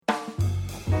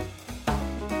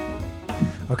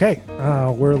Okay,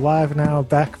 we're live now,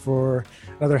 back for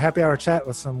another happy hour chat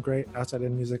with some great outside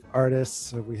in music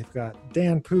artists. So we've got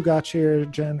Dan Pugach here,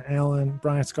 Jen Allen,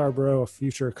 Brian Scarborough, a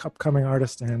future upcoming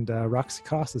artist, and Roxy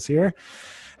Coss is here.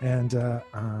 And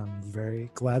I'm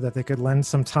very glad that they could lend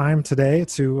some time today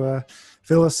to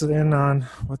fill us in on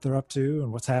what they're up to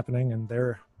and what's happening in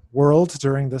their world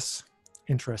during this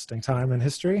interesting time in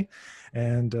history.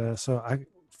 And so I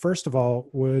first of all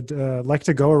would like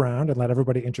to go around and let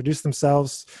everybody introduce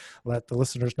themselves, let the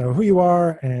listeners know who you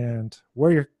are and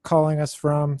where you're calling us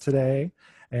from today,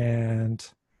 and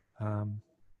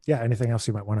anything else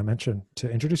you might want to mention to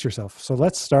introduce yourself. So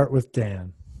let's start with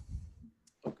Dan.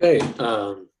 Okay.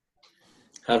 Hi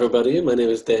everybody, my name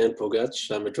is Dan Pugach.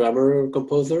 I'm a drummer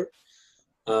composer,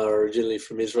 originally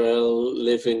from Israel,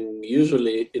 living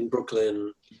usually in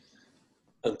Brooklyn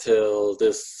until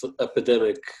this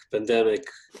pandemic,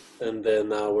 and then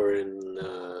now we're in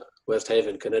West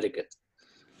Haven, Connecticut,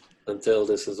 until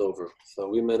this is over. So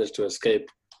we managed to escape.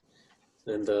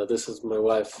 And this is my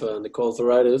wife, Nicole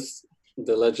Zuraitis,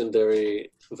 the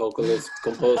legendary vocalist,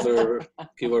 composer,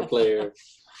 keyboard player.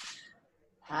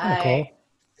 Hi.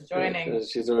 Nicole. Joining.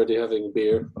 She's already having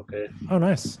beer. Okay. Oh,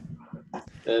 nice.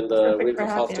 And we have a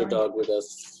foster dog with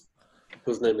us,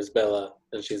 whose name is Bella,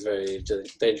 and she's very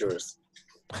dangerous.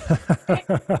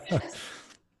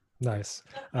 Nice.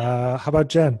 How about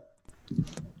Jen?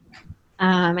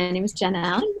 My name is Jen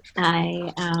Allen.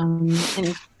 I am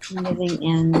living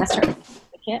in Western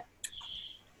Connecticut.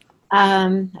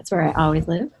 That's where I always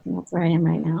live, and that's where I am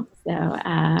right now. So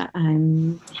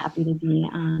I'm happy to be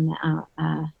on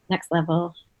the Next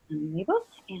Level label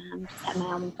and just had my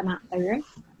album come out in February.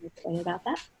 I'm excited about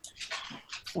that.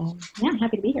 So yeah, I'm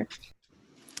happy to be here.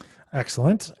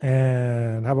 Excellent.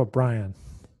 And how about Brian?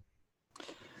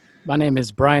 My name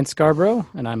is Brian Scarborough,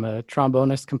 and I'm a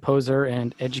trombonist, composer,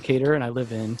 and educator, and I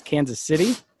live in Kansas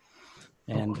City.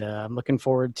 And I'm looking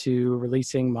forward to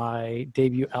releasing my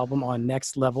debut album on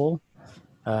Next Level,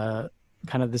 kind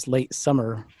of this late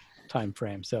summer time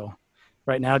frame. So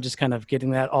right now, just kind of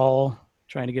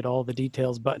trying to get all the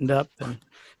details buttoned up and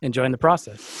enjoying the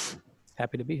process.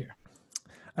 Happy to be here.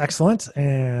 Excellent.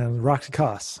 And Roxy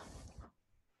Coss.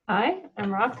 Hi,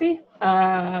 I'm Roxy.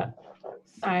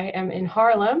 I am in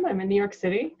Harlem. I'm in New York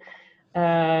City.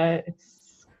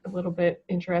 It's a little bit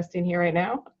interesting here right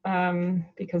now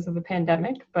because of the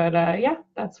pandemic. But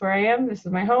that's where I am. This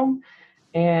is my home.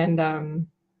 And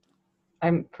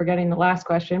I'm forgetting the last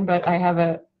question, but I have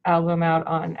an album out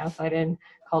on Outside In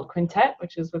called Quintet,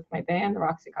 which is with my band, the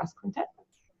Roxy Coss Quintet.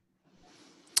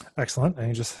 Excellent. And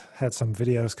you just had some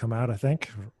videos come out, I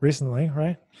think, recently,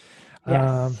 right?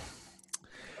 Yes.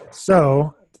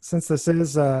 So since this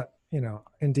is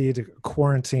indeed a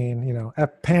quarantine, a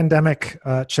pandemic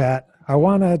chat, I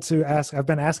wanted to ask, I've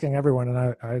been asking everyone,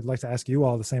 and I'd like to ask you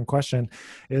all the same question,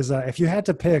 is if you had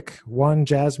to pick one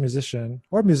jazz musician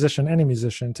or any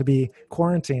musician to be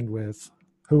quarantined with,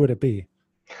 who would it be?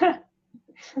 That's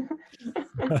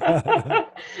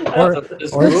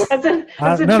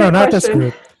not this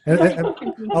group.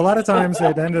 A lot of times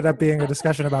it ended up being a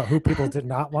discussion about who people did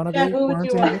not want to be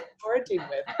quarantined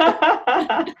with.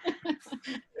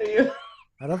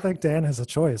 I don't think Dan has a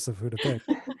choice of who to pick.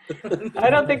 I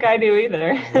don't think I do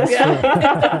either.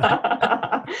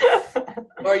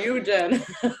 Or you, Jen.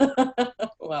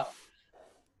 Wow.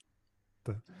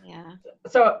 Yeah.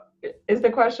 So is the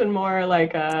question more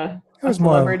like a was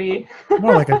celebrity?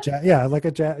 More like a jazz, like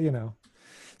a jazz,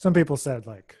 some people said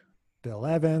like Bill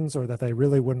Evans, or that they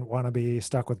really wouldn't want to be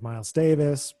stuck with Miles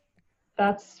Davis.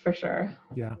 That's for sure.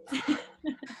 Yeah.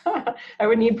 I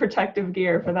would need protective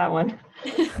gear for that one.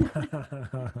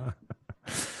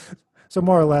 So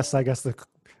more or less, I guess the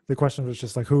question was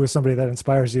just like, who is somebody that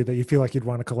inspires you that you feel like you'd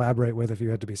want to collaborate with if you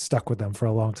had to be stuck with them for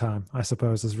a long time, I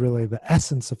suppose is really the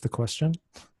essence of the question.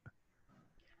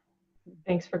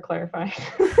 Thanks for clarifying.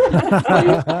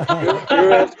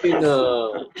 You're asking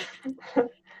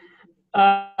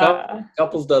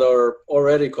couples that are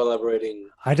already collaborating.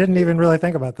 I didn't even really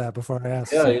think about that before I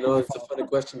asked. Yeah, it's a funny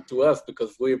question to us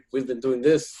because we've been doing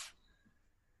this,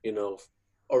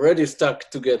 already stuck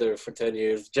together for 10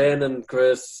 years. Jen and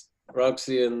Chris,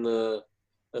 Roxy and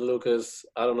Lucas.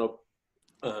 I don't know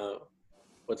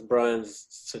what Brian's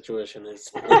situation is.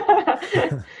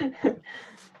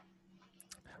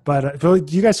 But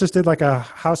you guys just did like a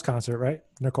house concert, right?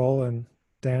 Nicole and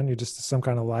Dan, you just did some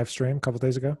kind of live stream a couple of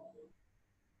days ago?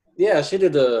 Yeah, she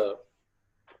did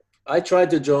I tried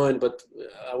to join, but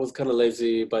I was kind of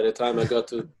lazy by the time I got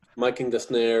to miking the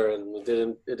snare, and it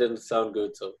didn't sound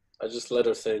good, so I just let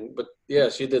her sing. But yeah,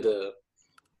 she did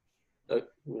And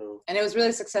it was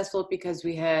really successful because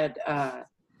we had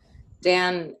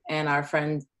Dan and our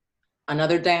friend,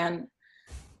 another Dan,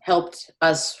 helped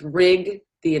us rig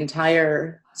the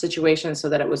entire situation so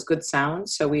that it was good sound.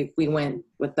 So we went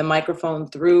with the microphone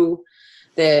through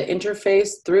the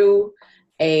interface, through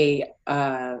a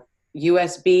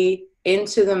USB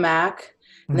into the Mac.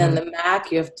 And then the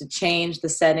Mac, you have to change the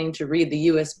setting to read the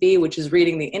USB, which is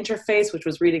reading the interface, which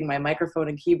was reading my microphone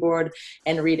and keyboard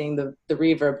and reading the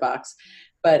reverb box.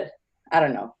 But I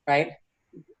don't know, right?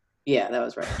 Yeah, that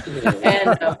was right. Yeah.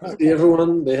 And See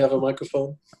everyone, they have a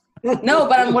microphone. no,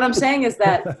 but what I'm saying is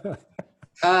that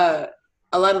a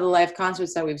lot of the live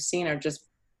concerts that we've seen are just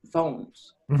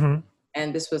phones.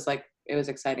 And this was like, it was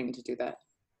exciting to do that.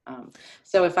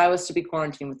 So if I was to be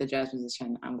quarantined with a jazz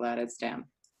musician, I'm glad it's Dan.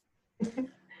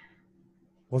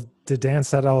 Well, did Dan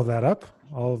set all of that up?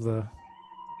 All of the...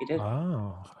 He did.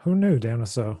 Oh, who knew Dan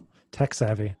was so tech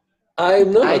savvy?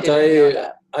 I'm not. didn't know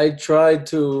that. I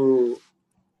tried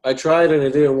and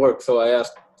it didn't work, so I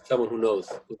asked someone who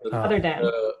knows. Other Dan.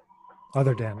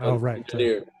 Other Dan. Oh, right.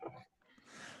 Engineer.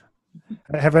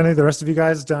 Have any of the rest of you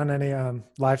guys done any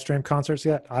live stream concerts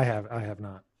yet? I have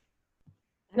not.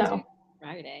 No.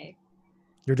 Friday.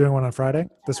 You're doing one on Friday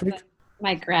this week?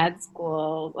 My grad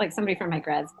school, like somebody from my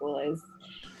grad school is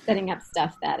setting up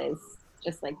stuff that is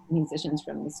just like musicians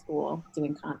from the school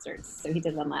doing concerts. So he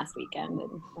did one last weekend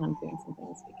and I'm doing something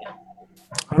this weekend.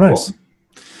 Oh, nice.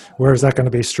 Where is that going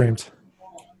to be streamed?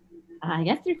 I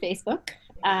guess through Facebook.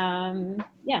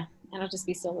 Yeah, and it'll just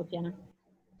be solo piano.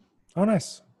 Oh,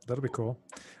 nice. That'll be cool.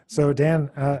 So Dan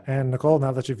and Nicole,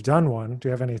 now that you've done one, do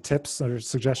you have any tips or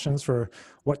suggestions for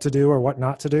what to do or what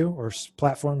not to do, or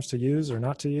platforms to use or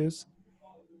not to use?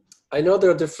 I know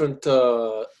there are different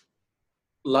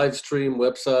live stream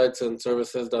websites and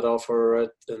services that offer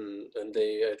it, and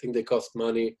I think they cost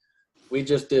money. We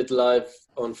just did live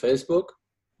on Facebook.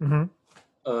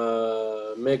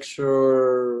 Make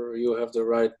sure you have the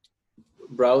right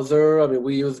browser. I mean,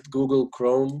 we used Google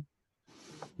Chrome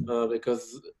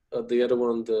because the other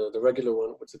one, the regular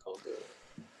one, what's it called?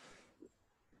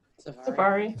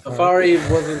 Safari. Safari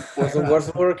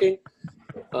wasn't working.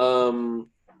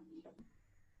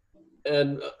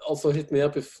 And also hit me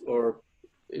up if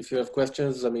you have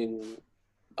questions. I mean,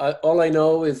 all I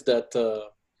know is that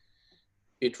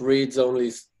it reads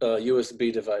only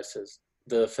USB devices,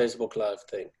 the Facebook Live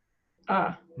thing.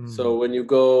 So when you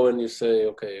go and you say,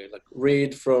 okay, like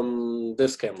read from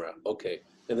this camera, okay,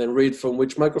 and then read from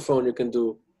which microphone, you can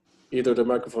do either the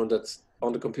microphone that's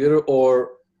on the computer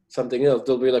or something else.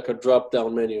 There'll be like a drop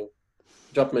menu,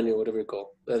 whatever you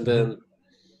call, and then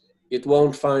it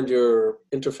won't find your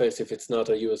interface if it's not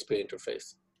a USB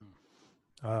interface.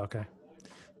 Oh, okay.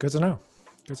 Good to know.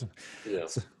 Yeah.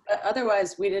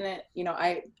 Otherwise, we didn't,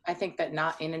 I think that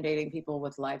not inundating people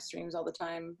with live streams all the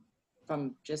time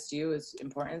from just you is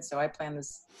important. So I planned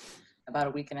this about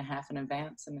a week and a half in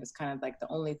advance. And it's kind of like the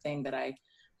only thing that I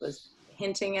was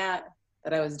hinting at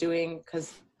that I was doing.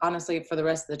 Because honestly, for the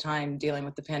rest of the time dealing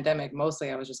with the pandemic,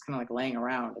 mostly I was just kind of like laying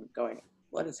around and going,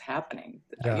 what is happening?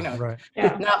 Right.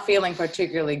 Not feeling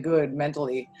particularly good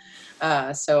mentally.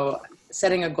 So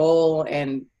setting a goal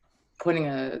and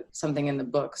putting something in the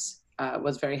books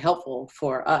was very helpful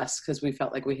for us because we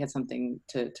felt like we had something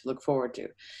to look forward to.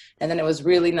 And then it was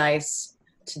really nice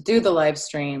to do the live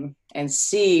stream and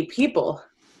see people,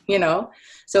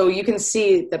 so you can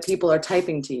see that people are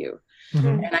typing to you.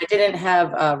 And I didn't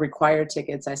have required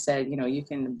tickets. I said, you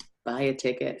can buy a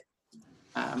ticket.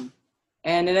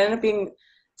 And it ended up being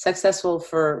successful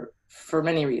for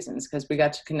many reasons because we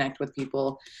got to connect with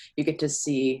people. You get to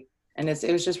see, and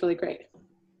it was just really great.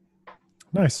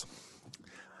 Nice.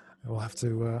 We'll have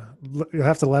to you'll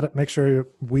have to let it, make sure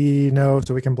we know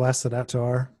so we can blast it out to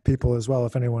our people as well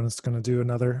if anyone is going to do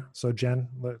another. So Jen,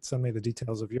 send me the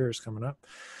details of yours coming up.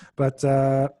 But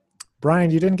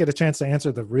Brian, you didn't get a chance to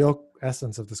answer the real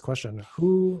essence of this question.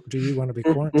 Who do you want to be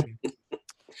quarantined?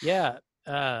 Yeah,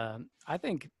 I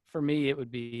think for me it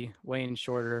would be Wayne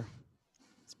Shorter.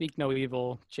 Speak No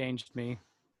Evil changed me,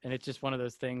 and it's just one of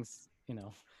those things,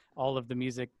 all of the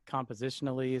music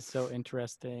compositionally is so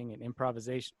interesting and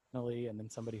improvisationally, and then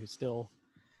somebody who's still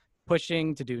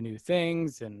pushing to do new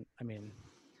things. And I mean,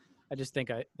 I just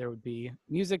think there would be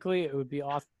musically, it would be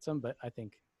awesome, but I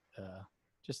think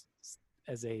just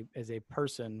as a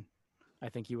person, I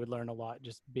think you would learn a lot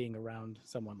just being around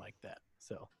someone like that.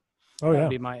 So that would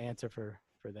be my answer for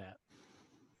that.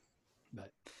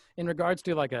 But in regards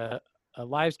to like a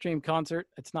live stream concert,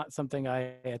 it's not something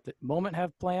I at the moment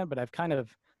have planned, but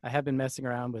I have been messing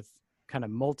around with kind of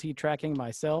multi-tracking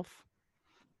myself.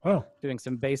 Oh, doing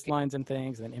some bass lines and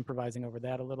things and improvising over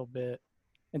that a little bit.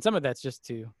 And some of that's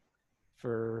just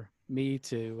for me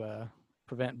to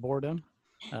prevent boredom.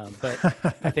 But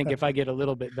I think if I get a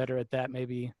little bit better at that,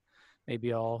 maybe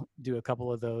I'll do a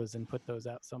couple of those and put those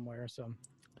out somewhere.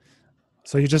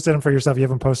 So you just did them for yourself. You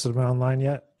haven't posted them online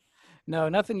yet? No,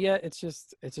 nothing yet. It's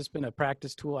just been a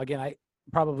practice tool. Again, I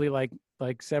probably like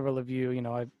several of you,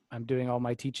 I'm doing all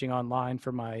my teaching online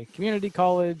for my community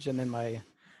college, and then my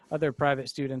other private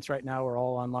students right now are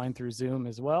all online through Zoom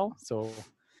as well. So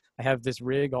I have this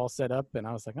rig all set up, and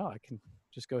I was like, oh, I can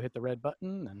just go hit the red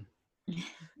button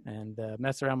and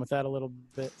mess around with that a little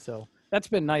bit. So that's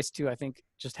been nice too. I think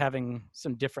just having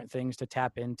some different things to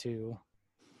tap into,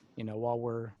 while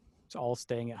we're all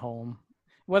staying at home,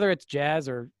 whether it's jazz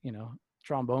or,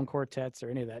 trombone quartets or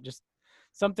any of that, just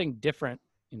something different.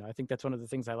 I think that's one of the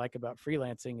things I like about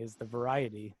freelancing is the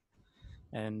variety.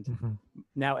 And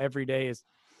now every day is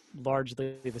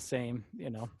largely the same,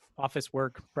 office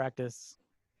work, practice,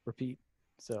 repeat.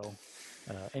 So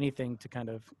anything to kind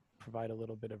of provide a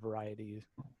little bit of variety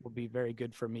will be very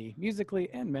good for me musically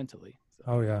and mentally. So.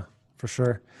 Oh yeah, for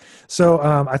sure. So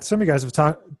some of you guys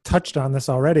have touched on this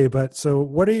already, but so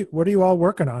what are you all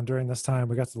working on during this time?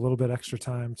 We got a little bit extra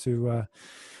time to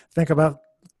think about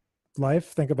life,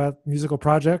 think about musical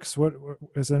projects. What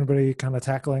is anybody kind of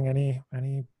tackling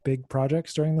any big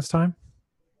projects during this time?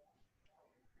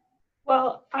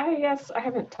 Well, I guess I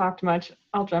haven't talked much.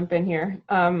 I'll jump in here.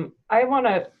 I want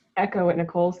to echo what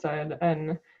Nicole said,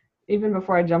 and even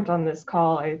before I jumped on this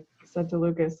call, I said to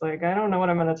Lucas, like, I don't know what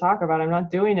I'm going to talk about. I'm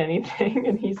not doing anything.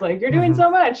 And he's like, you're doing so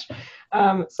much.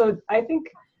 So I think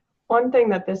one thing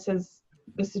that this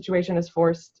situation has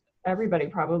forced everybody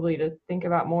probably to think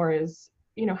about more is,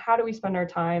 how do we spend our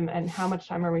time and how much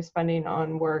time are we spending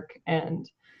on work? And,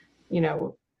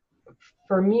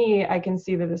 for me, I can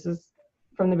see that this is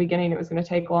from the beginning, it was going to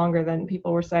take longer than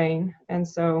people were saying. And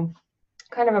so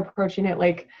kind of approaching it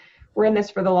like, we're in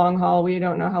this for the long haul. We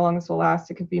don't know how long this will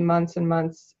last. It could be months and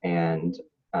months. And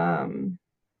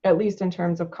at least in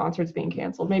terms of concerts being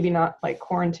canceled, maybe not like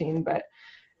quarantine, but,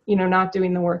 not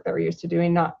doing the work that we're used to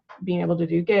doing, not being able to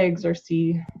do gigs or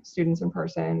see students in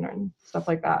person and stuff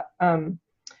like that.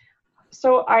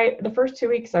 So the first 2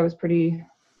 weeks, I was pretty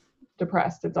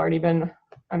depressed.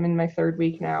 I'm in my third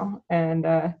week now. And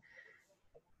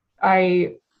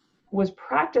I was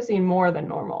practicing more than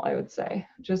normal, I would say,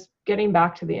 just getting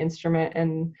back to the instrument,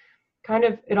 and kind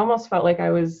of, it almost felt like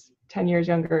I was 10 years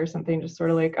younger or something, just sort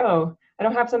of like, oh, I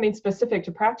don't have something specific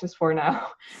to practice for now.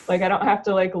 Like, I don't have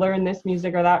to like learn this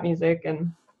music or that music,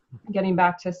 and getting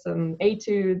back to some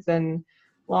etudes and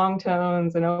long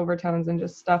tones and overtones and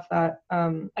just stuff that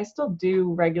I still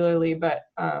do regularly, but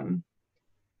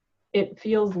it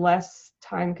feels less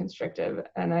time constrictive.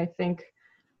 And I think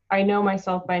I know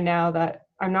myself by now that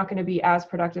I'm not going to be as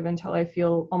productive until I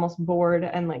feel almost bored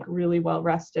and like really well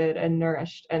rested and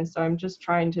nourished. And so I'm just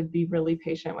trying to be really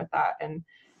patient with that. And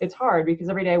it's hard because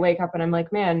every day I wake up and I'm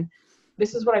like, man,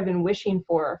 this is what I've been wishing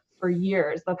for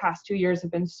years. The past 2 years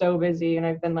have been so busy. And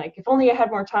I've been like, if only I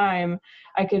had more time,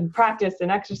 I could practice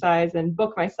and exercise and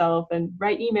book myself and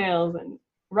write emails and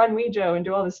run Wejo and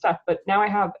do all this stuff. But now I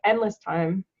have endless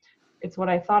time. It's what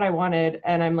I thought I wanted.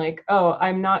 And I'm like, oh,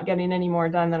 I'm not getting any more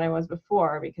done than I was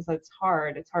before because it's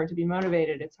hard. It's hard to be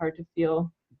motivated. It's hard to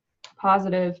feel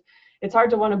positive. It's hard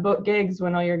to want to book gigs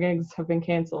when all your gigs have been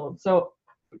canceled. So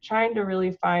trying to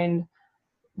really find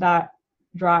that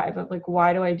drive of like,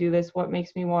 why do I do this? What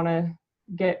makes me want to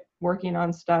get working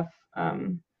on stuff?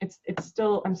 I'm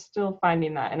still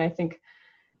finding that. And I think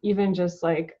even just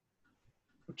like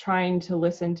trying to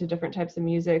listen to different types of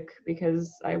music,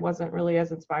 because I wasn't really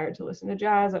as inspired to listen to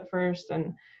jazz at first,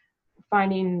 and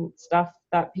finding stuff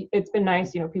that it's been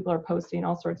nice, people are posting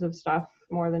all sorts of stuff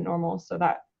more than normal. So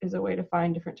that is a way to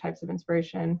find different types of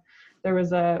inspiration. There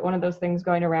was one of those things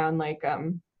going around like,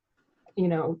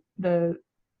 the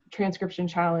transcription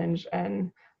challenge,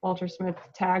 and Walter Smith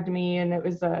tagged me, and it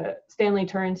was a Stanley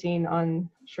Turrentine on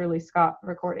Shirley Scott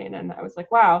recording. And I was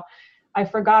like, wow, I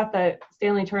forgot that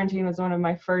Stanley Turrentine was one of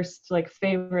my first like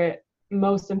favorite,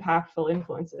 most impactful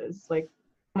influences, like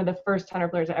one of the first tenor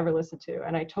players I ever listened to.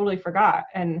 And I totally forgot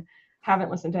and haven't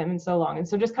listened to him in so long. And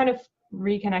so just kind of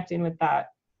reconnecting with that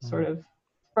sort of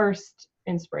first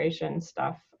inspiration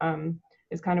stuff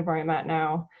is kind of where I'm at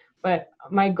now. But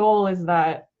my goal is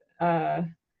that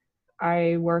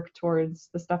I work towards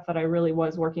the stuff that I really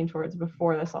was working towards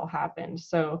before this all happened.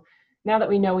 So now that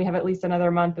we know we have at least another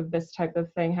month of this type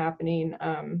of thing happening,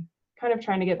 kind of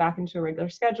trying to get back into a regular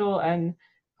schedule and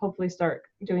hopefully start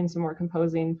doing some more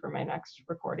composing for my next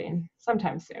recording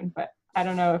sometime soon. But I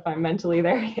don't know if I'm mentally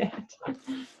there yet.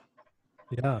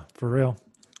 Yeah, for real.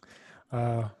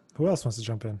 Who else wants to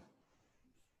jump in?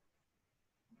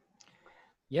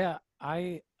 Yeah,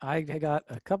 I got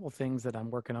a couple things that I'm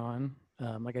working on.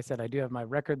 Like I said, I do have my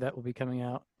record that will be coming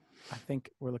out. I think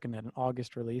we're looking at an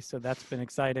August release, so that's been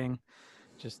exciting.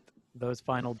 Just those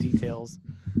final details.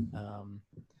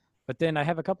 But then I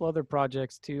have a couple other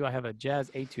projects too. I have a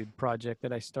jazz etude project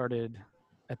that I started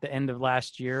at the end of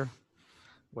last year,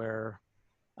 where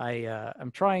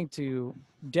I'm trying to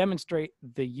demonstrate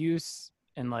the use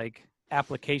and like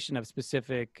application of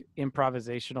specific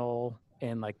improvisational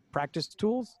and like practice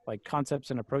tools, like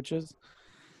concepts and approaches.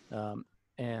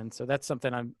 And so that's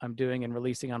something I'm doing and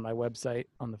releasing on my website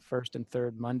on the first and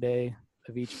third Monday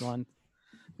of each month.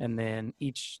 And then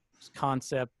each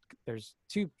concept, there's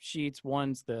 2 sheets.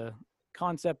 One's the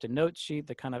concept and notes sheet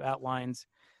that kind of outlines,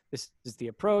 this is the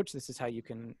approach, this is how you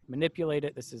can manipulate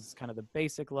it, this is kind of the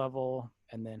basic level,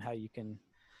 and then how you can,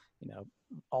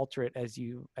 alter it as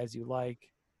you like.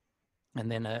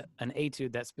 And then an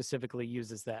etude that specifically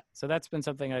uses that. So that's been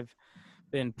something I've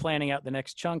been planning out the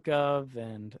next chunk of,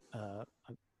 and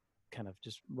I'm kind of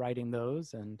just writing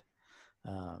those. And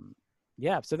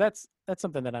so that's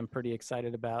something that I'm pretty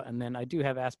excited about. And then I do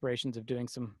have aspirations of doing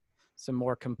some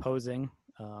more composing.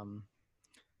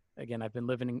 Again, I've been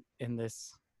living in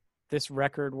this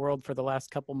record world for the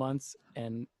last couple months,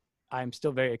 and I'm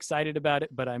still very excited about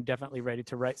it, but I'm definitely ready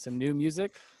to write some new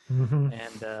music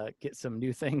and get some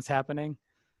new things happening.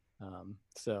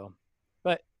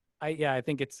 But I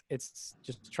think it's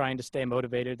just trying to stay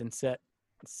motivated and set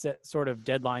sort of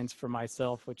deadlines for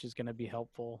myself, which is going to be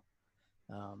helpful,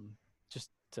 just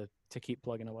to keep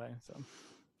plugging away. So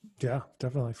yeah,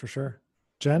 definitely, for sure.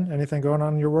 Jen, anything going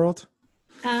on in your world?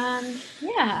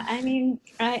 Yeah, I mean,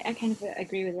 I kind of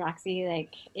agree with Roxy.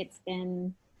 Like, it's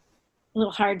been a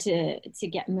little hard to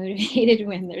get motivated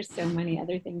when there's so many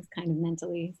other things kind of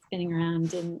mentally spinning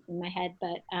around in my head.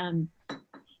 But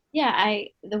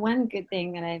the one good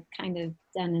thing that I've kind of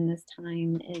done in this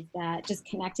time is that just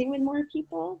connecting with more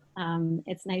people.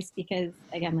 It's nice because,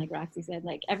 again, like Roxy said,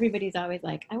 like everybody's always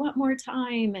like, I want more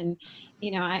time, and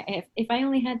if I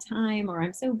only had time, or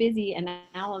I'm so busy, and now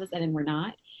all of a sudden we're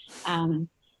not.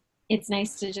 It's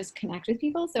nice to just connect with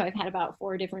people. So I've had about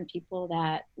 4 different people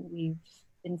that we've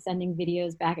been sending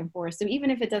videos back and forth. So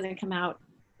even if it doesn't come out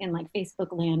in like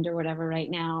Facebook land or whatever right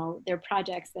now, they're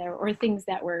projects there or things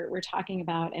that we're talking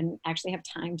about and actually have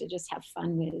time to just have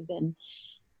fun with.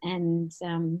 And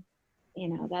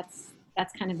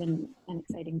that's kind of been an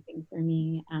exciting thing for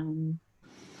me. I'm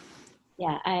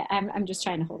just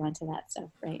trying to hold on to that stuff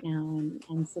right now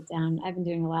and sit down. I've been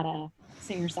doing a lot of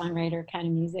singer-songwriter kind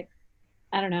of music.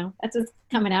 I don't know. That's what's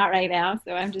coming out right now.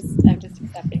 So I'm just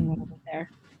accepting whatever's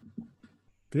there.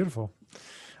 Beautiful.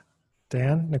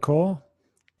 Dan, Nicole,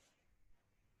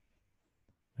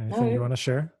 anything you want to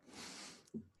share?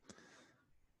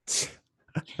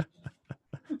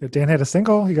 Dan had a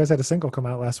single. You guys had a single come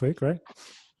out last week, right?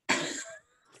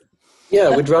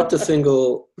 Yeah, we dropped a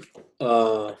single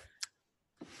of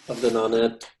the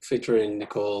Nonette featuring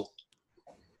Nicole.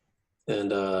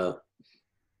 And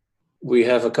we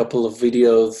have a couple of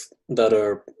videos that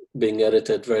are being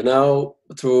edited right now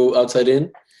through Outside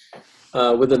In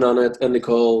with the Nonette and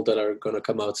Nicole that are going to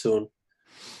come out soon.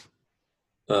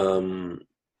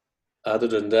 Other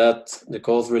than that,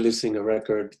 Nicole's releasing a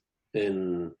record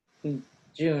in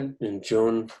June.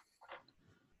 Want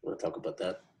to talk about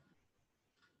that?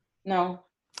 No.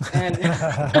 And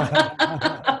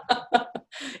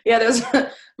I'm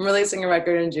releasing a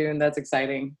record in June. That's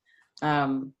exciting.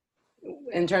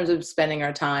 In terms of spending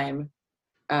our time,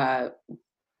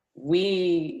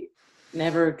 we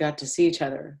never got to see each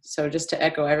other. So just to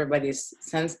echo everybody's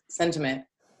sentiment,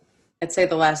 I'd say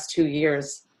the last 2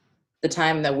 years, the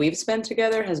time that we've spent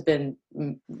together has been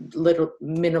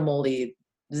minimally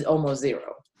almost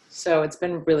zero. So it's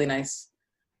been really nice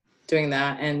doing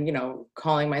that, and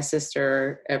calling my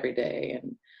sister every day,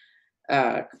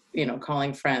 and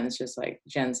calling friends, just like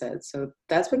Jen said. So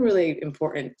that's been really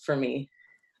important for me.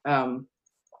 And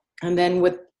then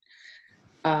with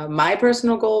my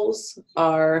personal goals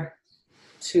are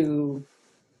to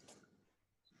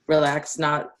relax,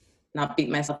 not beat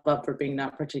myself up for being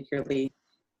not particularly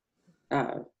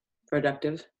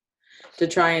productive, to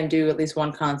try and do at least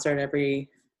one concert every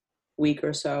week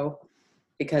or so,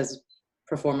 because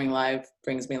performing live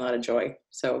brings me a lot of joy.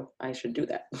 So I should do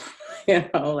that.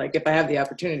 Like if I have the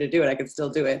opportunity to do it, I can still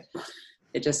do it.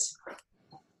 It just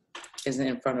isn't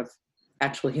in front of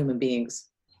actual human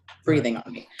beings breathing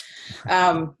on me.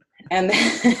 And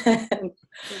then they're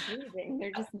breathing.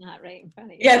 They're just not right in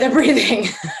front of you. Yeah, they're breathing.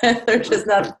 They're just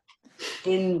not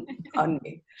on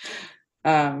me.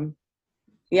 And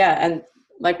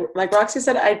like Roxy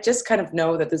said, I just kind of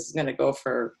know that this is going to go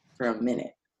for a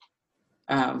minute.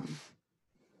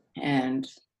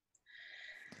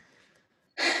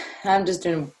 I'm just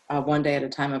doing a one day at a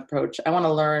time approach. I want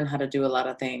to learn how to do a lot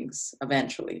of things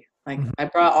eventually. Like I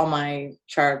brought all my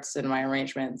charts and my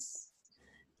arrangements,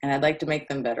 and I'd like to make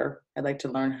them better. I'd like to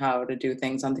learn how to do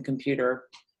things on the computer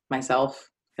myself,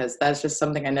 because that's just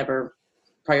something I never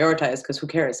prioritized, because who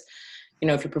cares? You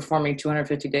know, if you're performing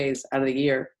 250 days out of the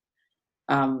year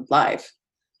live,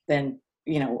 then,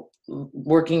 you know,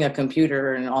 working a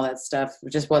computer and all that stuff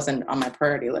just wasn't on my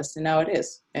priority list. And now it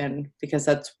is. And because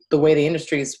that's the way the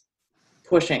industry is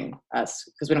pushing us,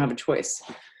 because we don't have a choice.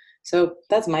 So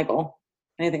that's my goal.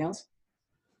 Anything else?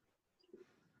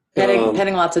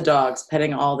 Petting lots of dogs,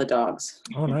 petting all the dogs.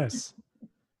 Oh, nice.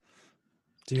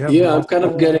 Do you have I'm kind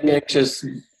of getting anxious,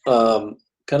 kind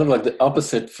of like the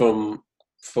opposite from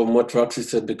what Roxy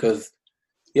said, because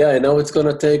I know it's going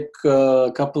to take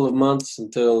a couple of months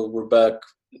until we're back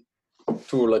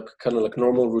to like kind of like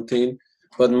normal routine.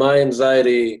 But my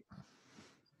anxiety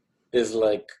is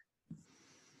like,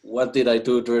 what did I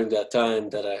do during that time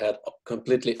that I had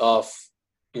completely off,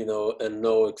 you know, and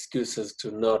no excuses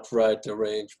to not write,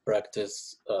 arrange,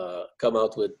 practice, come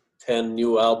out with 10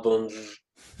 new albums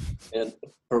and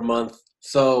per month.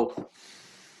 So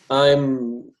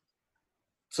to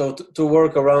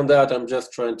work around that, I'm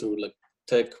just trying to like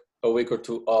take a week or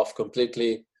two off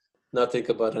completely, not think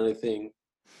about anything,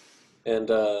 and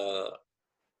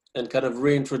kind of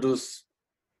reintroduce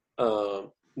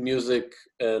music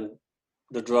and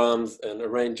the drums and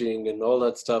arranging and all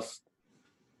that stuff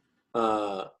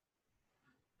to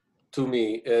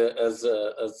me as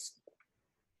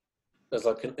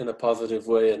like in a positive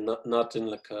way, and not in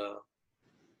like a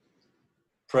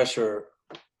pressure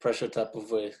type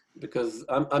of way, because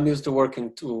I'm used to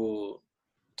working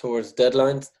towards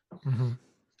deadlines,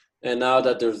 and now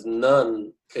that there's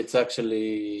none, it's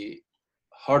actually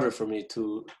harder for me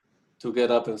to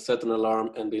get up and set an alarm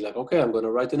and be like, okay, I'm going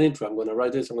to write an intro, I'm going to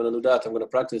write this, I'm going to do that, I'm going to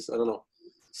practice, I don't know.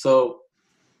 So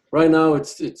right now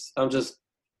I'm just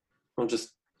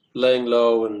laying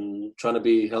low and trying to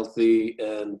be healthy,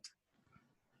 and,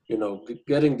 you know,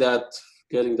 getting that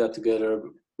together,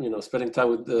 you know, spending time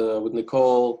with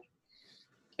Nicole,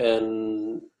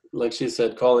 and like she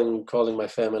said, calling my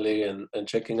family and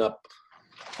checking up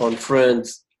on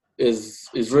friends is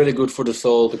really good for the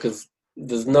soul, because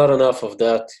there's not enough of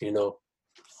that, you know.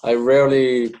 I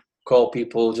rarely call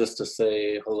people just to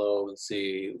say hello and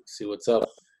see what's up,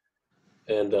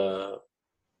 and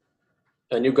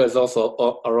you guys also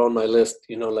are on my list,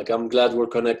 you know. Like, I'm glad we're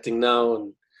connecting now,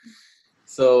 and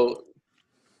so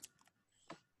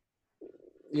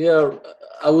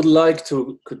I would like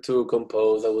to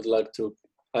compose.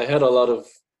 I had a lot of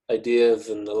ideas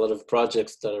and a lot of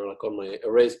projects that are like on my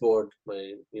erase board,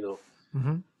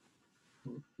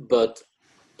 but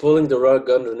pulling the rug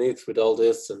underneath with all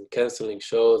this and canceling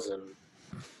shows, and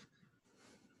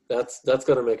that's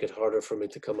going to make it harder for me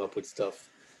to come up with stuff.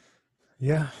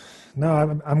 Yeah,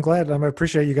 no, I'm glad. I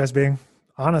appreciate you guys being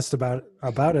honest about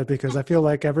it, because I feel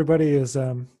like everybody is,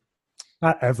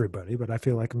 not everybody, but I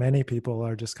feel like many people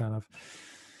are just kind of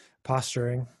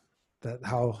posturing that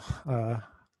how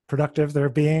productive they're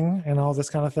being and all this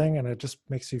kind of thing. And it just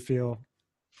makes you feel,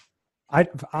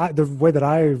 the way that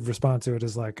I respond to it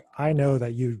is like, I know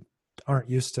that you aren't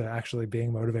used to actually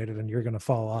being motivated, and you're going to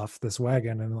fall off this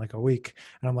wagon in like a week.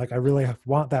 And I'm like, I really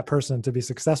want that person to be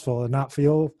successful and not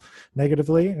feel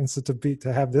negatively. And so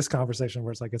to have this conversation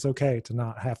where it's like, it's okay to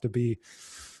not have to be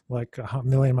like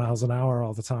 1,000,000 miles an hour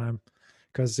all the time.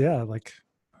 Cause like,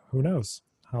 who knows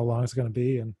how long it's going to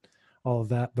be and all of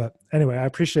that. But anyway, I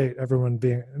appreciate everyone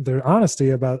being their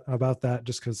honesty about that,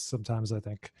 just cause sometimes I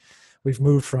think we've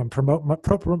moved from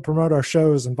promote our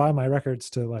shows and buy my records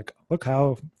to like, look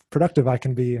how productive I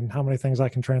can be and how many things I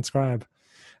can transcribe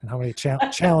and how many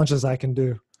challenges I can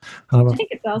do. I think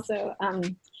it's also,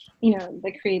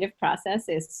 the creative process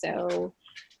is so,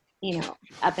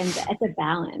 up and it's a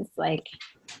balance. Like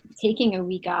taking a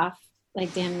week off,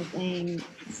 like Dan was saying,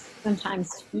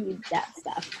 sometimes feeds that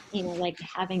stuff, like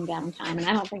having downtime. And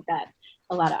I don't think that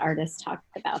a lot of artists talk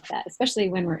about that, especially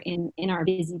when we're in our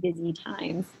busy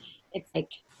times. It's like,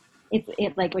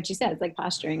 it's like what you said, it's like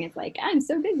posturing. It's like, I'm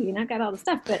so busy and I've got all the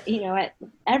stuff, but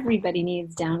everybody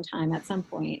needs downtime at some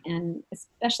point. And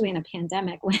especially in a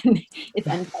pandemic when it's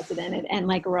unprecedented and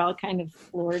like, we're all kind of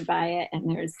floored by it and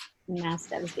there's mass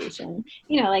devastation,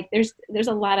 like there's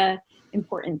a lot of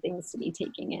important things to be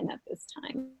taking in at this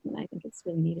time. And I think it's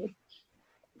really needed,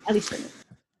 at least for me.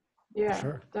 Yeah,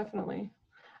 sure. Definitely.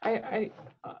 I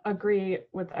agree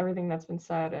with everything that's been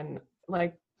said. And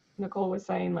like Nicole was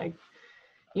saying, like,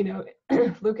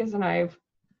 Lucas and I've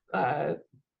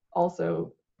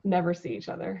also never see each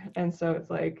other. And so it's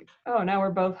like, oh, now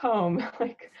we're both home.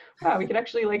 Like, wow, we could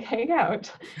actually like hang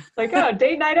out. Like, oh,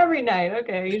 date night every night.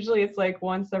 Okay. Usually it's like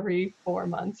once every 4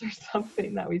 months or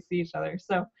something that we see each other.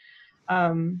 So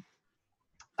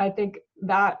I think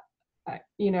that,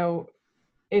 you know,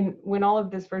 when all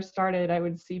of this first started, I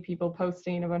would see people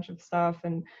posting a bunch of stuff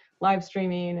and live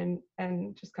streaming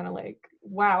and just kind of like,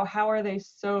 wow, how are they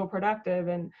so productive?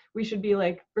 And we should be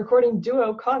like recording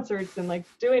duo concerts and like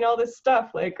doing all this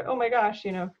stuff. Like, oh my gosh,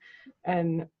 you know.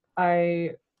 And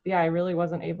I really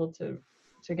wasn't able to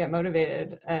get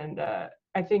motivated. And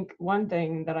I think one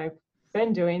thing that I've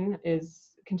been doing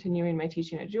is continuing my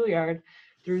teaching at Juilliard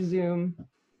through Zoom.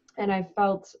 And I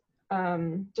felt,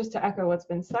 just to echo what's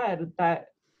been said, that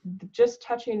just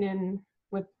touching in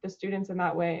with the students in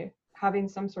that way, having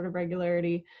some sort of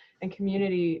regularity and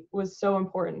community was so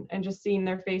important. And just seeing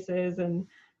their faces and,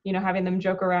 you know, having them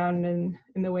joke around in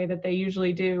the way that they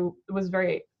usually do was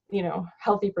very, you know,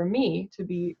 healthy for me to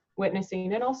be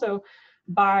witnessing. And also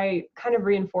by kind of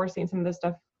reinforcing some of the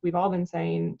stuff we've all been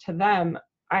saying to them,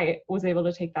 I was able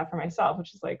to take that for myself,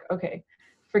 which is like, okay,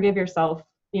 forgive yourself.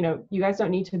 You know, you guys don't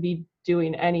need to be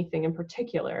doing anything in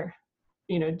particular.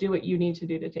 You know, do what you need to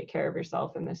do to take care of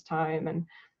yourself in this time. And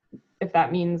if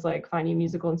that means like finding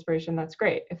musical inspiration, that's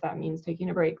great. If that means taking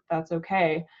a break, that's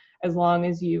okay. As long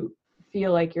as you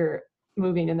feel like you're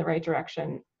moving in the right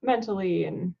direction mentally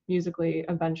and musically,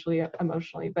 eventually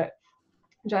emotionally. But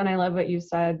Jen, I love what you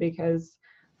said, because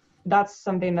that's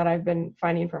something that I've been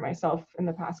finding for myself in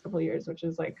the past couple of years, which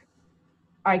is like,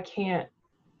 I can't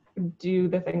do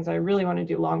the things I really want to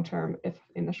do long term if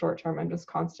in the short term I'm just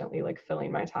constantly like filling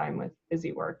my time with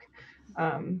busy work,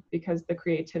 because the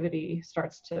creativity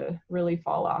starts to really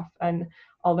fall off. And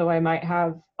although I might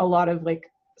have a lot of like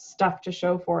stuff to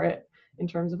show for it in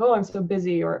terms of, oh, I'm so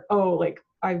busy, or oh, like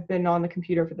I've been on the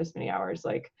computer for this many hours,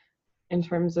 like in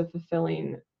terms of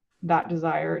fulfilling that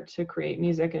desire to create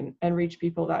music and reach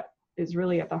people, that is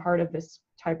really at the heart of this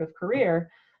type of career.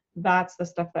 That's the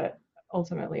stuff that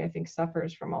ultimately I think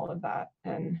suffers from all of that.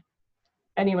 And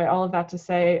anyway, all of that to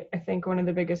say, I think one of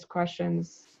the biggest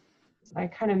questions I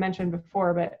kind of mentioned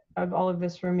before, but of all of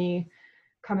this for me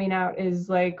coming out is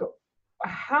like,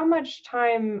 how much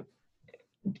time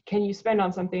can you spend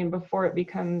on something before it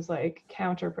becomes like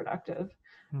counterproductive?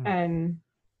 And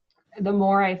the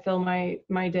more I fill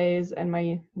my days and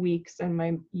my weeks and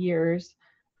my years,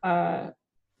 am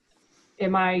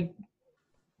I,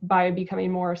 by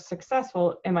becoming more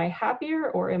successful, am I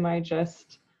happier or am I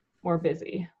just more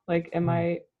busy? Like, am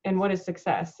I, and what is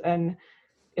success? And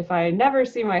if I never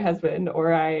see my husband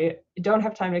or I don't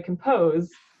have time to compose,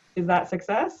 is that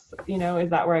success? You know, is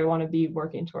that where I want to be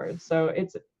working towards? So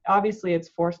it's obviously it's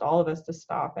forced all of us to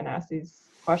stop and ask these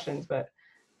questions, but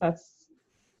that's,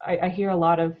 I hear a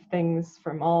lot of things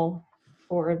from all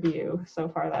four of you so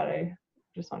far that I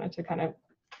just wanted to kind of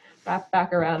wrap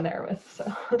back around there with,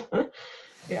 so.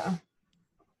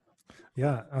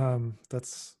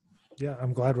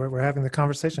 I'm glad we're having the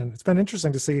conversation. It's been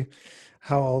interesting to see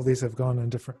how all these have gone in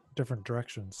different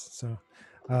directions. So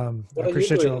I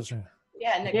appreciate you all sharing.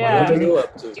 Yeah, Nick, Yeah.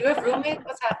 what do you have roommates?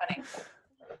 What's happening?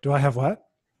 Do I have what?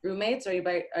 Roommates? Are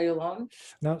you alone?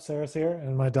 No, Sarah's here,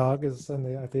 and my dog is in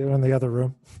the other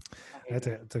room. I had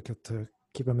to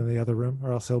keep him in the other room,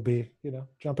 or else he'll be,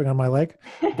 jumping on my leg.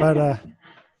 But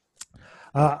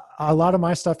a lot of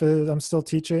my stuff is I'm still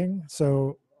teaching,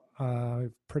 so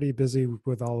pretty busy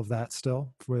with all of that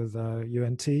still with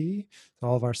UNT.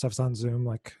 All of our stuff's on Zoom,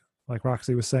 like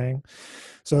Roxy was saying.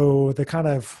 So they kind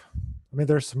of,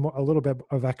 there's a little bit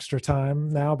of extra time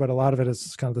now, but a lot of it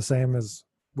is kind of the same as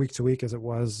week to week as it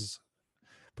was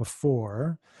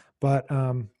before. But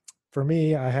for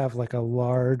me, I have like a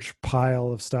large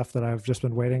pile of stuff that I've just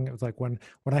been waiting. It's like when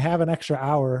I have an extra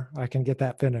hour, I can get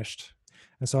that finished.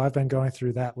 And so I've been going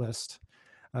through that list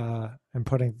and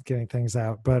getting things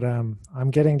out. But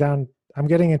I'm getting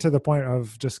into the point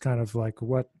of just kind of like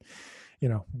what,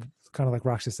 kind of like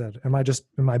Roxy said, am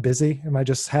I busy? Am I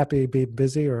just happy being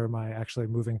busy, or am I actually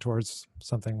moving towards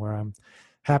something where I'm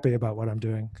happy about what I'm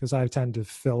doing? Because I tend to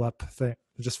fill up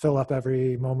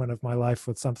every moment of my life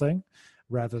with something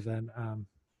rather than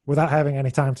without having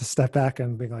any time to step back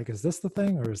and be like, is this the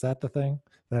thing or is that the thing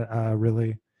that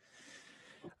really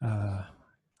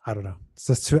I don't know.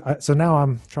 So now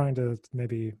I'm trying to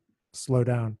maybe slow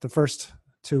down. The first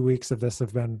 2 weeks of this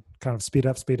have been kind of speed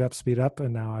up.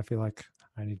 And now I feel like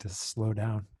I need to slow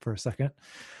down for a second,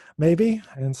 maybe.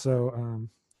 And so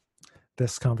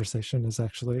this conversation is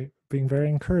actually being very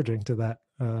encouraging to that,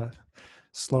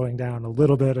 slowing down a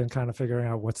little bit and kind of figuring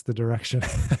out what's the direction.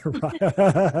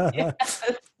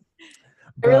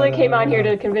 I really came on here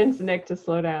to convince Nick to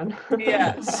slow down.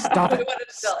 Yeah. Stop We it. wanted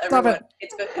to tell Stop everyone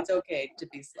it. it's okay to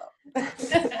be slow.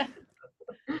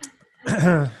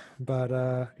 But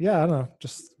yeah, I don't know,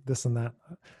 just this and that.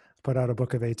 Put out a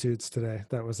book of etudes today.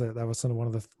 That was it. That was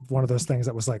one of those things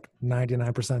that was like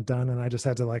 99% done, and I just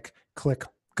had to like click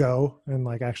go and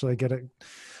like actually get it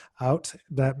out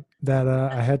that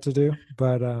I had to do.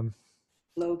 But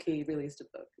Low key released a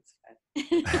book. It's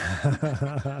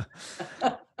fine.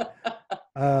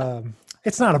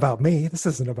 It's not about me. This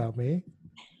isn't about me.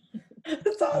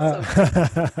 It's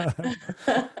awesome.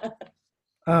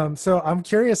 So I'm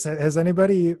curious, has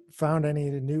anybody found any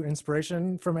new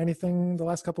inspiration from anything the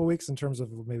last couple of weeks in terms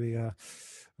of maybe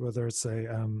whether it's I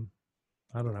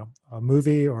don't know, a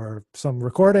movie or some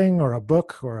recording or a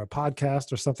book or a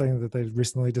podcast or something that they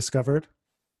recently discovered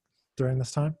during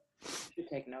this time? You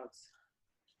take notes.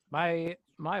 My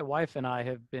wife and I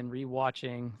have been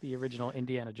rewatching the original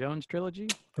Indiana Jones trilogy.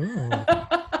 Ooh.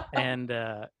 And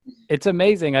it's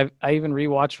amazing. I even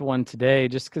rewatched one today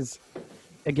just because,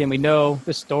 again, we know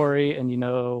the story and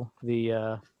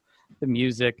the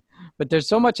music, but there's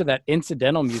so much of that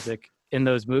incidental music in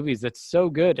those movies that's so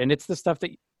good, and it's the stuff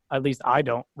that at least I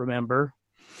don't remember.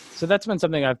 So that's been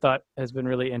something I've thought has been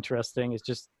really interesting, is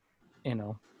just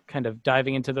kind of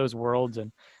diving into those worlds.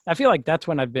 And I feel like that's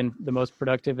when I've been the most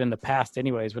productive in the past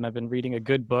anyways, when I've been reading a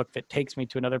good book that takes me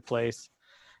to another place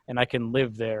and I can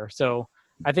live there. So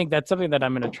I think that's something that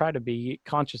I'm going to try to be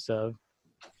conscious of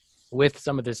with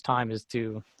some of this time, is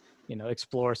to,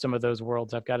 explore some of those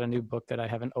worlds. I've got a new book that I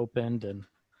haven't opened, and,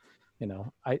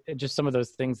 I just some of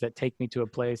those things that take me to a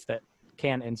place that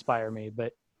can inspire me.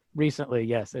 But recently,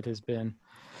 yes, it has been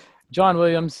John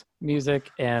Williams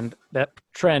music, and that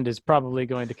trend is probably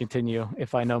going to continue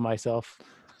if I know myself.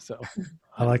 So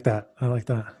I like that.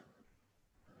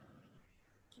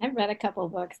 I've read a couple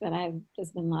of books that I've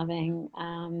just been loving.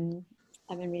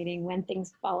 I've been reading When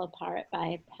Things Fall Apart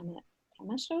by Pema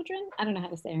Chodron. I don't know how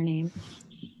to say her name.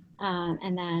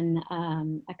 And then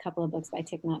a couple of books by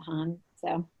Thich Nhat Hanh.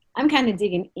 So I'm kind of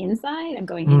digging inside. I'm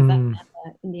going inside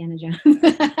Indiana Jones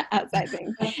outside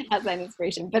things, outside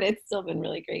inspiration. But it's still been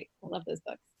really great. I love those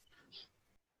books.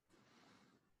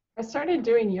 I started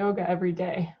doing yoga every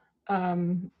day. I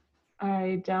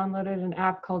downloaded an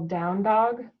app called Down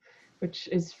Dog, which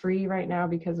is free right now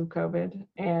because of COVID.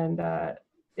 And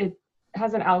it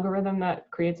has an algorithm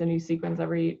that creates a new sequence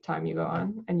every time you go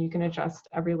on. And you can adjust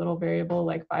every little variable,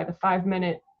 like by the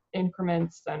 5-minute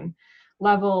increments and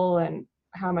level and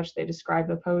how much they describe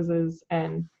the poses.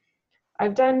 And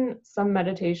I've done some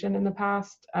meditation in the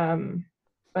past,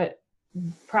 but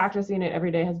practicing it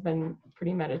every day has been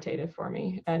pretty meditative for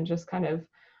me, and just kind of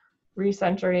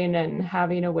recentering and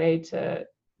having a way to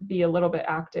be a little bit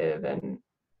active, and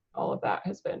all of that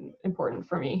has been important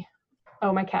for me.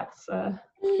 Oh, my cat's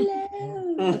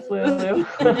that's Lulu.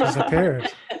 Disappeared.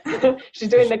 She's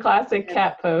doing the classic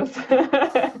cat pose.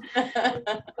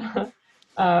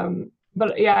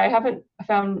 But yeah, I haven't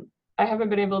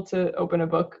been able to open a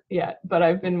book yet, but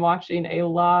I've been watching a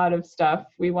lot of stuff.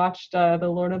 We watched the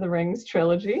Lord of the Rings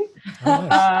trilogy. Oh,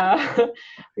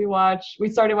 nice. We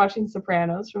started watching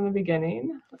Sopranos from the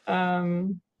beginning.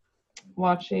 We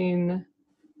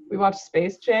watched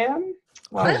Space Jam.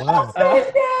 Wow.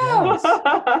 Yes.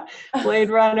 Blade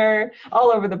Runner,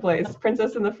 all over the place.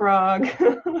 Princess and the Frog.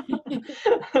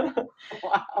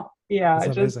 Wow. Yeah,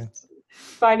 That's just amazing.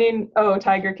 finding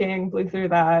Tiger King, blew through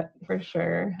that for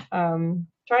sure. Trying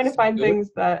to find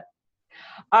things that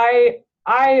I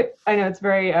know it's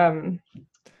very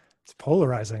It's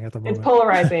polarizing at the moment. it's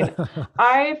polarizing.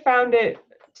 I found it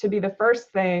to be the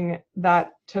first thing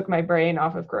that took my brain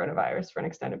off of coronavirus for an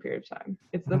extended period of time.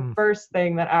 It's the first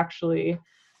thing that actually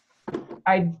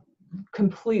I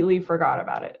completely forgot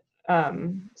about it.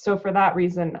 So for that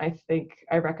reason, I think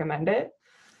I recommend it.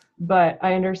 But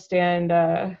I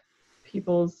understand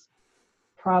people's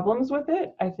problems with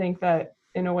it. I think that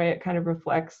in a way it kind of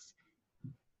reflects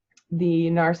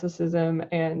the narcissism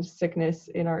and sickness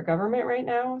in our government right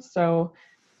now. So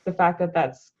the fact that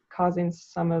that's causing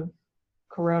some of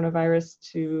coronavirus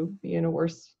to be in a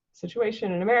worse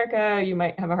situation in America, you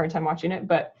might have a hard time watching it.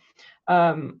 But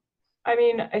I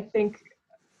mean, I think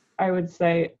I would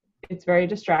say it's very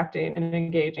distracting and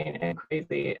engaging and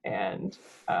crazy, and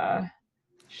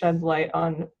sheds light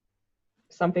on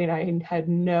something I had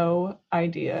no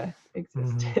idea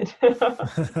existed.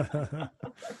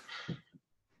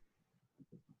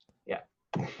 Yeah.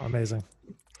 Amazing.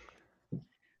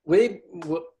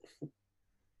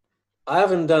 I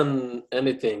haven't done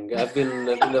anything. I've been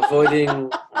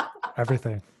avoiding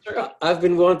Everything. I've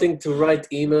been wanting to write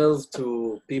emails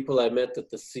to people I met at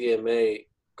the CMA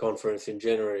conference in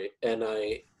January, and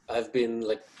I've been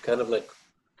like kind of like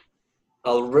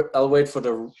I'll wait for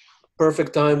the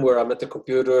perfect time where I'm at the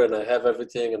computer and I have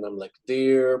everything, and I'm like,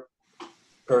 dear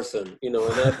person, and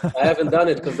I haven't done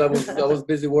it because I was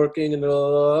busy working and blah,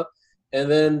 blah, blah. And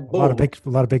then boom, a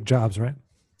lot of big jobs, right?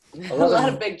 A lot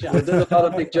of big jobs. We did a lot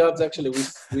of big jobs actually.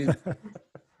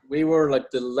 We were like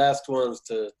the last ones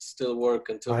to still work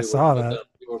until I saw that.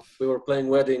 We were playing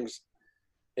weddings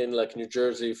in like New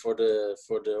Jersey for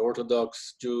the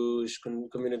Orthodox Jewish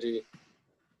community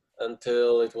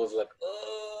until it was like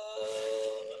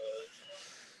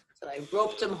so I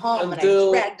roped him home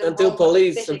until and I dragged him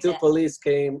home police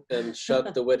came and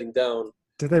shut the wedding down.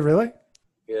 Did they really?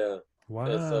 Yeah.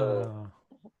 Wow.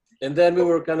 And then we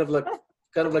were kind of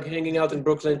like hanging out in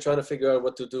Brooklyn trying to figure out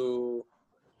what to do.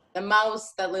 The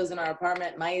mouse that lives in our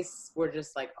apartment, mice were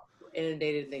just like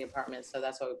inundated in the apartment, so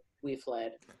that's why we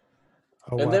fled.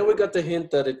 Oh, and wow. then we got the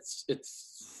hint that it's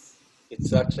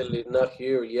actually not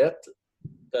here yet.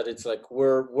 That it's like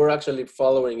we're actually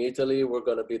following Italy. We're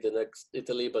gonna be the next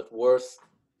Italy, but worse.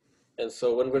 And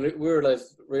so when we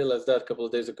realized that a couple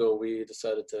of days ago, we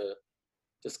decided to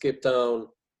skip town.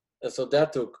 And so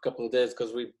that took a couple of days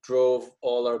because we drove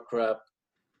all our crap,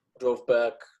 drove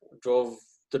back, drove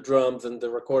the drums and the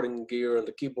recording gear and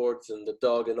the keyboards and the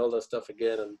dog and all that stuff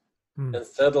again, and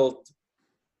settled.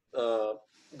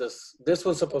 This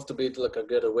was supposed to be like a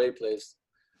getaway place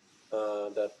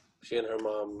that she and her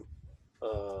mom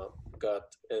got,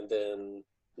 and then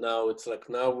now it's like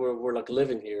we're like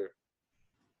living here.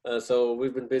 So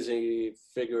we've been busy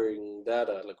figuring that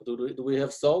out. Like, do we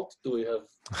have salt? Do we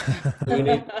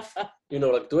need,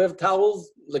 like, do we have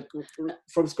towels? Like,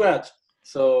 from scratch.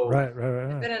 So Right.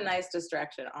 It's been a nice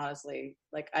distraction, honestly.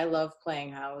 Like, I love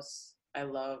playing house. I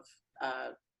love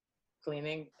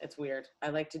cleaning. It's weird. I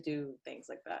like to do things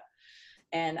like that.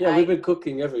 And yeah, we've been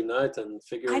cooking every night and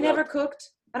figuring out. I never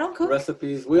cooked. I don't cook.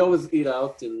 Recipes. We always eat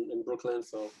out in Brooklyn,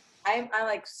 so. I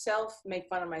like make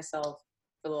fun of myself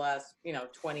for the last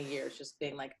 20 years, just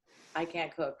being like, I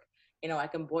can't cook. I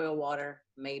can boil water,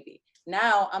 maybe.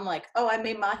 Now I'm like, oh, I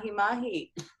made mahi.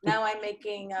 Now I'm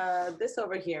making this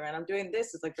over here, and I'm doing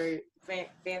this. It's like very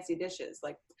fancy dishes.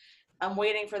 Like, I'm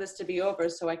waiting for this to be over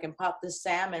so I can pop the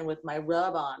salmon with my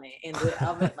rub on it in the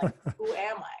oven. Like, who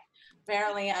am I?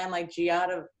 Apparently, I'm like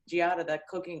Giada that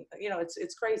cooking.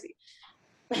 It's crazy.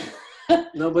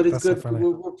 No, but it's That's good. So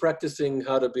we're practicing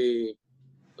how to be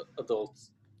adults.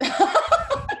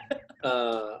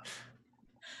 We're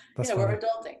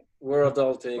adulting. We're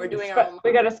adulting. We're doing our own.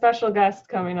 We got a special guest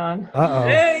coming on. Uh-oh.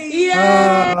 Hey,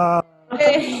 yeah.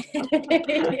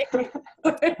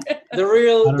 The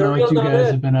real. I don't know what you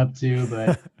guys have been up to,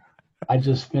 but I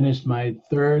just finished my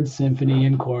 3rd symphony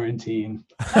in quarantine.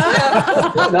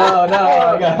 No.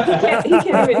 He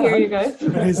can't even hear you guys.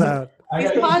 He's out.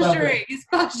 He's posturing.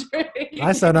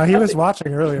 I saw. No, he was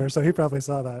watching earlier, so he probably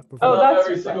saw that before. Oh, that's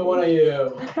every single one of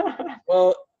you.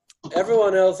 Well,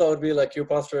 everyone else, I would be like, you're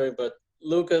posturing, but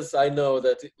Lucas, I know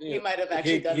that he might have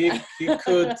actually done that.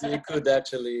 He could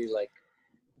actually like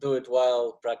do it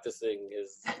while practicing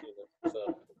his.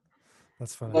 So.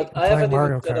 That's funny. But I haven't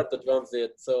even set up the drums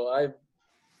yet, so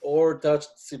or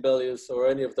touched Sibelius or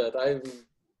any of that. I'm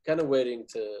kind of waiting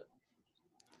to.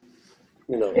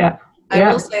 Yeah. I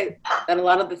will say that a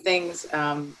lot of the things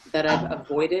that I've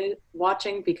avoided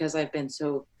watching because I've been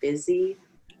so busy,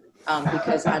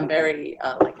 because I'm very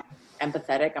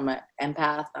empathetic. I'm an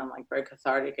empath. I'm like very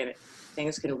cathartic, and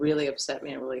things can really upset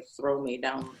me and really throw me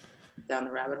down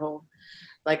the rabbit hole.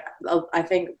 Like, I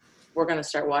think we're going to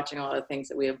start watching a lot of things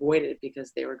that we avoided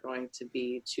because they were going to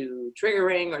be too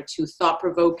triggering or too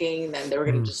thought-provoking, and they were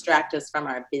going to distract us from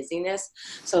our busyness.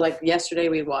 So, like, yesterday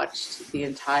we watched the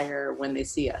entire When They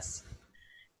See Us.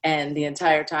 And the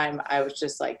entire time I was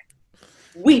just like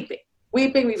weeping,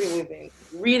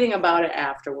 reading about it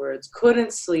afterwards,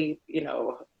 couldn't sleep,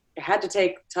 had to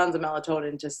take tons of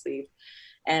melatonin to sleep.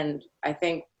 And I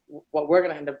think what we're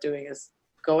going to end up doing is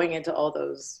going into all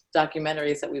those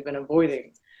documentaries that we've been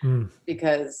avoiding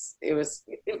because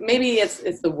maybe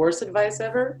it's the worst advice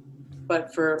ever,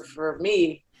 but for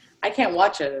me, I can't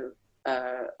watch a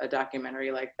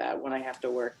documentary like that when I have to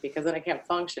work because then I can't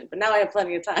function. But now I have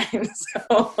plenty of time.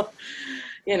 So,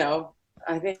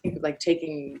 I think like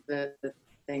taking the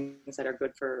things that are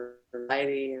good for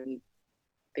society and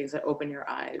things that open your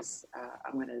eyes,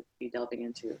 I'm going to be delving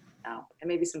into now, and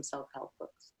maybe some self-help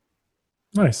books.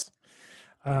 Nice.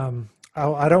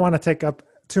 I don't want to take up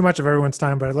too much of everyone's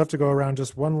time, but I'd love to go around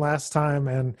just one last time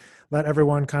and let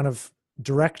everyone kind of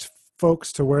direct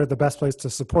folks to where the best place to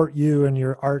support you and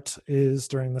your art is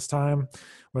during this time,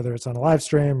 whether it's on a live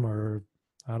stream or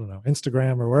I don't know,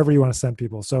 Instagram or wherever you want to send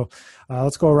people. So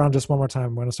let's go around just one more time.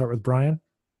 I'm going to start with Brian.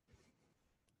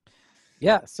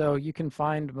 Yeah, so you can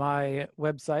find my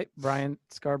website,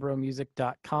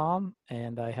 brianscarboroughmusic.com,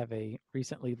 and I have a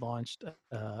recently launched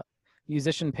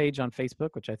musician page on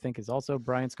Facebook, which I think is also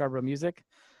Brian Scarborough Music.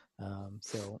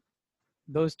 So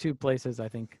those two places, I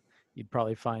think you'd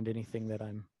probably find anything that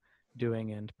I'm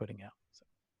doing and putting out. So.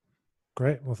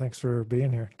 Great. Well, thanks for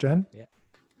being here. Jen? Yeah.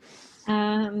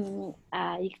 You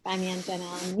can find me on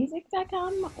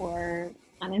jenallenmusic.com or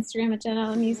on Instagram at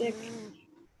jenallenmusic.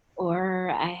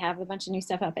 Or I have a bunch of new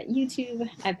stuff up at YouTube.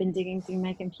 I've been digging through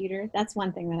my computer. That's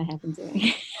one thing that I have been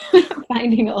doing.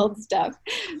 Finding old stuff,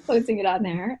 posting it on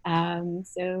there.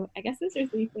 So I guess those are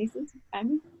 3 places to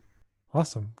find me.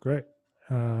 Awesome. Great.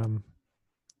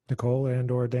 Nicole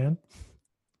and or Dan?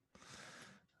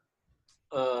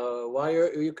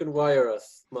 You can wire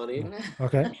us money.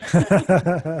 Okay.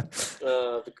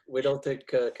 We don't take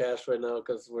cash right now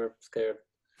because we're scared.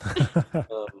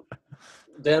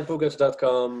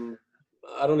 danpugach.com.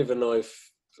 I don't even know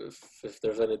if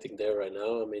there's anything there right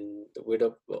now. I mean, we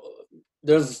don't.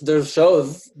 There's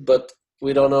shows, but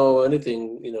we don't know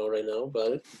anything, right now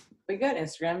about it. We got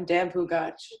Instagram, Dan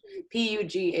Pugach,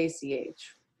 Pugach.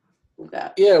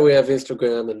 Pugach. Yeah, we have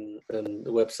Instagram and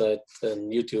the website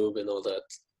and YouTube and all that.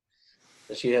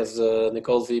 And she has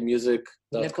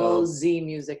NicoleZmusic.com. Nicole Z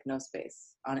Music, no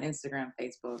space, on Instagram,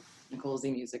 Facebook,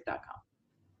 NicoleZmusic.com.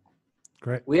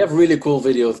 Great. We have really cool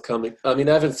videos coming. I mean,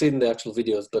 I haven't seen the actual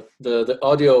videos, but the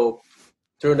audio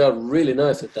turned out really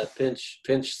nice at that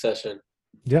pinch session.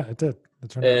 Yeah, it did.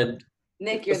 It turned And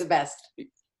Nick, you're the best.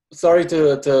 Sorry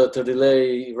to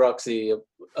delay Roxy's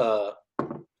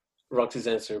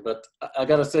answer, but I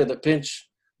gotta say the pinch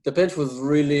was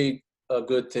really a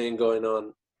good thing going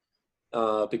on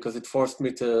because it forced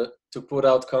me to put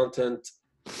out content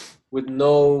with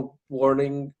no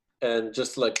warning and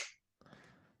just like,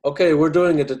 okay, we're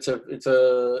doing it. It's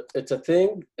a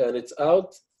thing and it's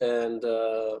out and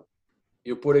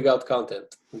you're putting out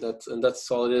content. And that's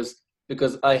all it is.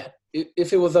 Because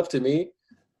if it was up to me,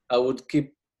 I would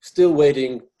keep still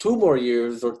waiting 2 more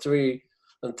years or 3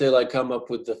 until I come up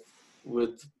with that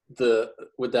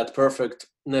perfect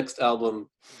next album.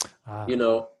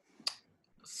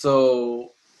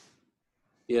 So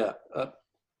yeah,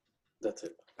 that's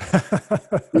it.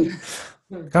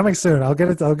 Coming soon. I'll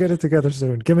get it together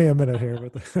soon. Give me a minute here.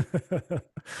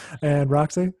 And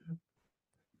Roxy?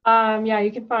 Yeah,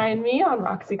 you can find me on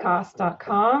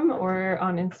roxycoss.com or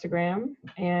on Instagram.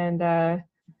 And I've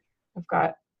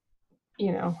got,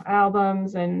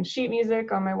 albums and sheet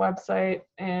music on my website.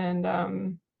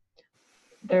 And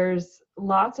there's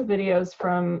lots of videos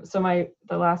from,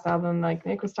 the last album, like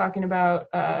Nick was talking about,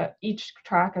 each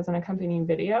track has an accompanying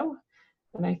video.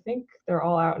 And I think they're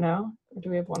all out now. Or do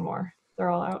we have one more? They're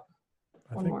all out.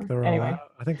 I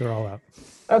think they're all out.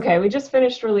 Okay, we just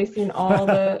finished releasing all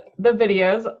the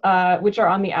videos, which are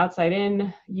on the Outside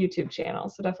In YouTube channel.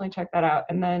 So definitely check that out.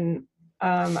 And then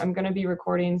I'm going to be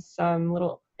recording some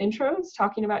little intros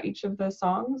talking about each of the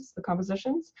songs, the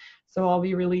compositions. So I'll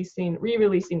be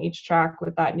re-releasing each track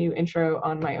with that new intro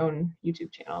on my own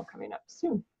YouTube channel coming up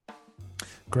soon.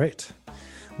 Great.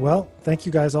 Well, thank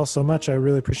you guys all so much. I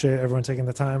really appreciate everyone taking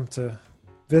the time to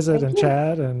visit and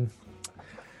chat, and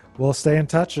we'll stay in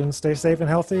touch and stay safe and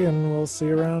healthy, and we'll see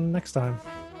you around next time.